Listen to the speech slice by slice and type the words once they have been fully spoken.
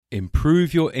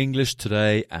Improve your English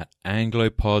today at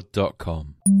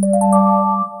anglopod.com.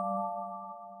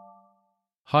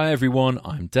 Hi everyone,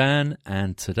 I'm Dan,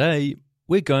 and today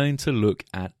we're going to look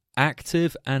at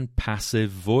active and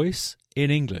passive voice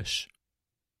in English.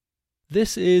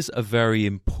 This is a very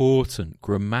important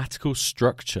grammatical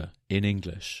structure in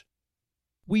English.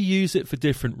 We use it for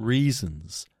different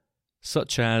reasons,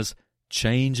 such as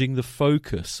changing the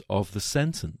focus of the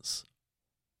sentence.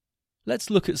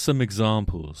 Let's look at some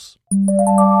examples.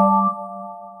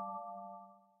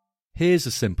 Here's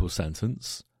a simple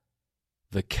sentence.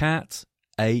 The cat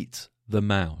ate the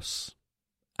mouse.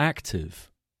 Active.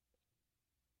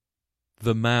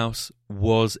 The mouse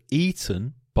was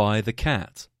eaten by the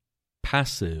cat.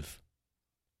 Passive.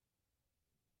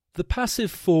 The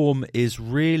passive form is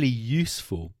really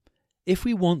useful if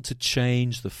we want to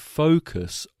change the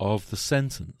focus of the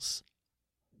sentence.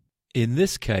 In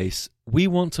this case, we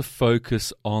want to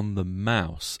focus on the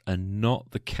mouse and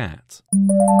not the cat.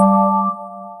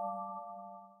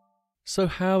 So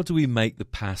how do we make the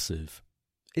passive?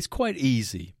 It's quite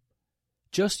easy.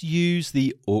 Just use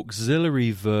the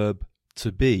auxiliary verb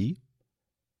to be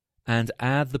and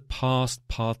add the past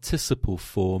participle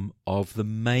form of the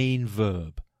main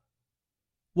verb.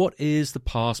 What is the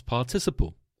past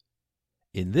participle?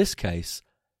 In this case,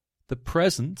 the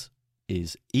present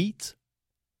is eat,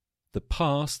 the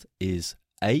past is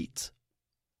ate,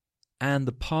 and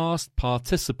the past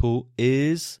participle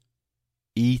is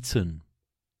eaten.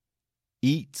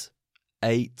 Eat,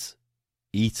 ate,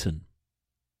 eaten.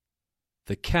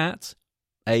 The cat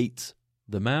ate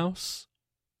the mouse.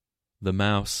 The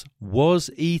mouse was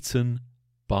eaten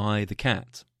by the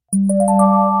cat.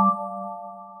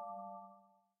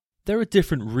 There are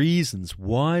different reasons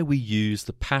why we use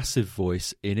the passive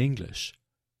voice in English.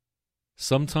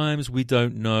 Sometimes we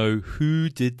don't know who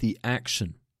did the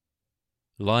action,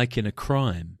 like in a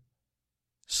crime.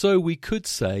 So we could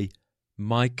say,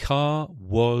 my car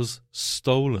was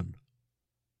stolen.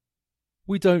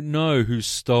 We don't know who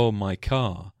stole my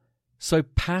car, so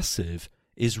passive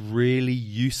is really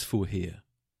useful here.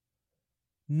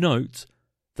 Note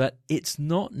that it's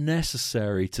not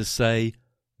necessary to say,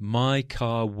 my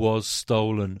car was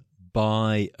stolen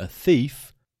by a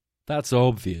thief. That's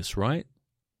obvious, right?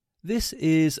 This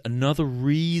is another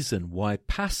reason why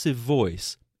passive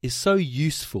voice is so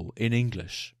useful in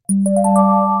English.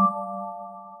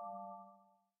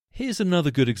 Here's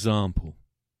another good example.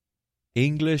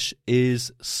 English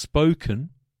is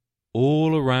spoken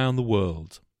all around the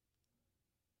world.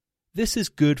 This is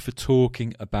good for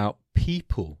talking about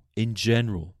people in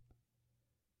general.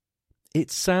 It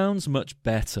sounds much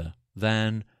better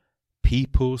than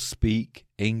people speak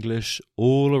English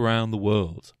all around the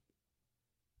world.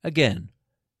 Again,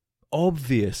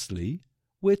 obviously,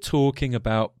 we're talking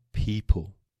about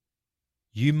people.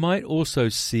 You might also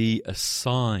see a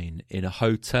sign in a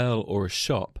hotel or a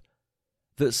shop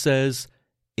that says,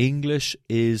 English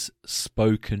is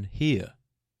spoken here.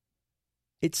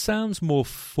 It sounds more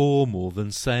formal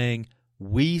than saying,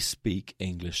 we speak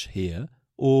English here,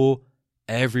 or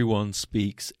everyone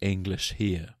speaks English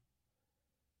here.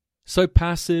 So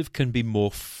passive can be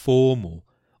more formal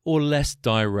or less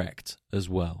direct as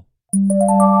well.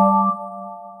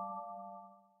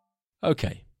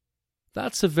 Okay,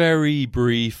 that's a very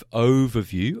brief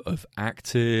overview of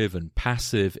active and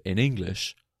passive in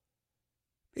English.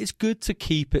 It's good to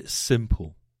keep it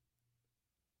simple.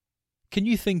 Can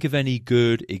you think of any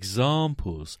good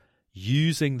examples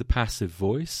using the passive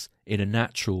voice in a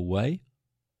natural way?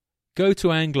 Go to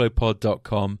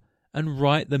anglopod.com and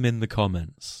write them in the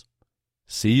comments.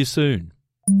 See you soon.